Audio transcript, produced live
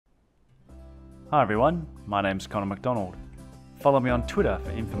Hi everyone, my name's Connor McDonald. Follow me on Twitter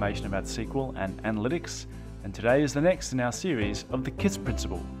for information about SQL and analytics, and today is the next in our series of the KISS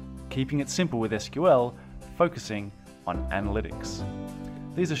principle, keeping it simple with SQL, focusing on analytics.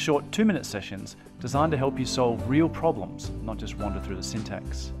 These are short 2-minute sessions designed to help you solve real problems, not just wander through the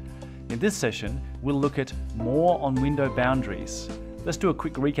syntax. In this session, we'll look at more on window boundaries. Let's do a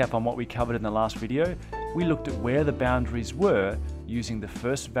quick recap on what we covered in the last video. We looked at where the boundaries were using the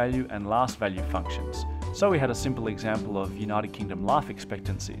first value and last value functions. So we had a simple example of United Kingdom life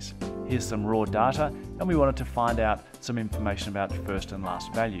expectancies. Here's some raw data, and we wanted to find out some information about first and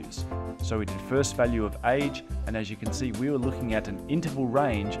last values. So we did first value of age, and as you can see, we were looking at an interval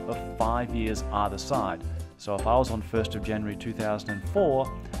range of 5 years either side. So if I was on 1st of January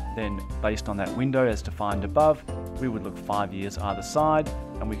 2004, then based on that window as defined above, we would look 5 years either side,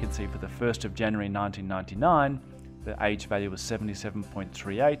 and we could see for the 1st of January 1999, the age value was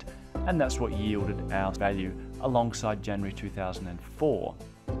 77.38, and that's what yielded our value alongside January 2004.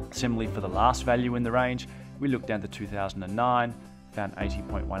 Similarly, for the last value in the range, we looked down to 2009, found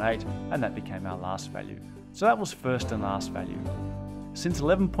 80.18, and that became our last value. So that was first and last value. Since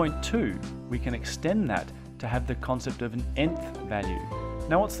 11.2, we can extend that to have the concept of an nth value.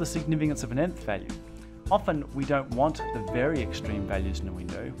 Now, what's the significance of an nth value? Often we don't want the very extreme values in a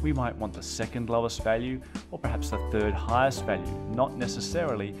window. We might want the second lowest value or perhaps the third highest value, not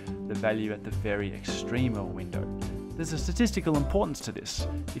necessarily the value at the very extreme of a window. There's a statistical importance to this.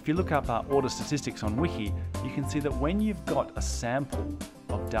 If you look up our order statistics on Wiki, you can see that when you've got a sample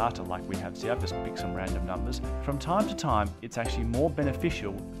of data like we have, see, I've just picked some random numbers, from time to time it's actually more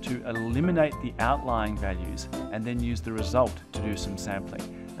beneficial to eliminate the outlying values and then use the result to do some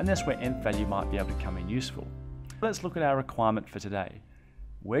sampling. And that's where nth value might be able to come in useful. Let's look at our requirement for today.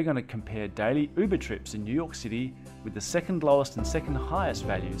 We're going to compare daily Uber trips in New York City with the second lowest and second highest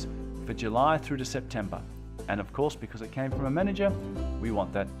values for July through to September. And of course, because it came from a manager, we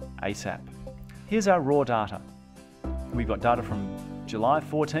want that ASAP. Here's our raw data. We've got data from July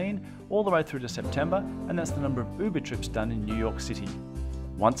 14 all the way through to September, and that's the number of Uber trips done in New York City.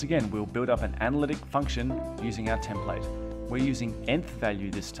 Once again, we'll build up an analytic function using our template. We're using nth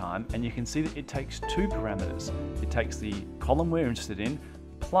value this time, and you can see that it takes two parameters. It takes the column we're interested in,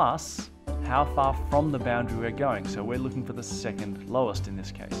 plus how far from the boundary we're going. So we're looking for the second lowest in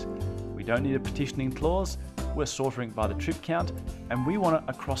this case. We don't need a partitioning clause. We're sorting by the trip count, and we want it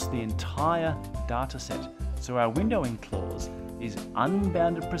across the entire data set. So our windowing clause is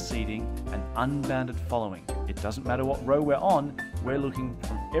unbounded preceding and unbounded following. It doesn't matter what row we're on, we're looking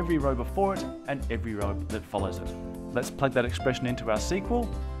from every row before it and every row that follows it. Let's plug that expression into our SQL,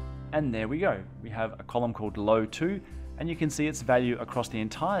 and there we go. We have a column called low2, and you can see its value across the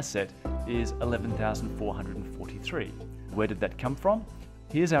entire set is 11,443. Where did that come from?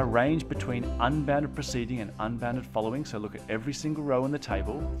 Here's our range between unbounded preceding and unbounded following, so look at every single row in the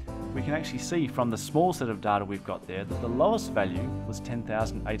table. We can actually see from the small set of data we've got there that the lowest value was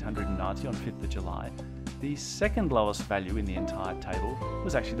 10,890 on 5th of July. The second lowest value in the entire table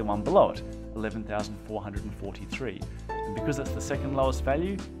was actually the one below it, 11,443. And because it's the second lowest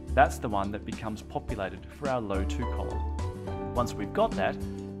value, that's the one that becomes populated for our low2 column. Once we've got that,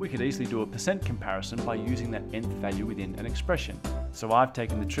 we could easily do a percent comparison by using that nth value within an expression. So I've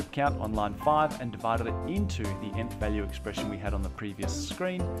taken the trip count on line 5 and divided it into the nth value expression we had on the previous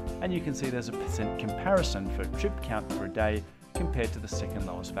screen, and you can see there's a percent comparison for trip count for a day compared to the second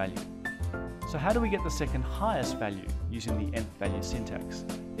lowest value. So how do we get the second highest value using the nth value syntax?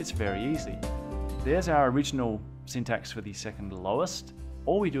 It's very easy. There's our original syntax for the second lowest.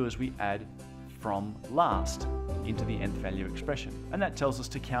 All we do is we add from last into the nth value expression, and that tells us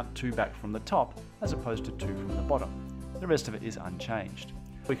to count 2 back from the top as opposed to 2 from the bottom. The rest of it is unchanged.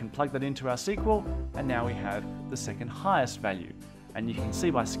 We can plug that into our SQL, and now we have the second highest value. And you can see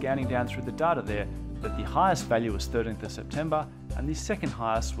by scanning down through the data there that the highest value was 13th of September, and the second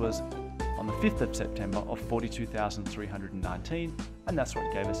highest was on the 5th of September of 42,319, and that's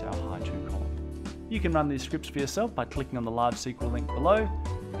what gave us our high 2 column. You can run these scripts for yourself by clicking on the live SQL link below.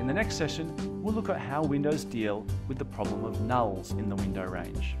 In the next session, we'll look at how Windows deal with the problem of nulls in the window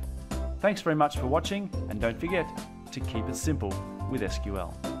range. Thanks very much for watching, and don't forget to keep it simple with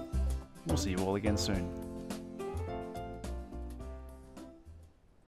SQL. We'll see you all again soon.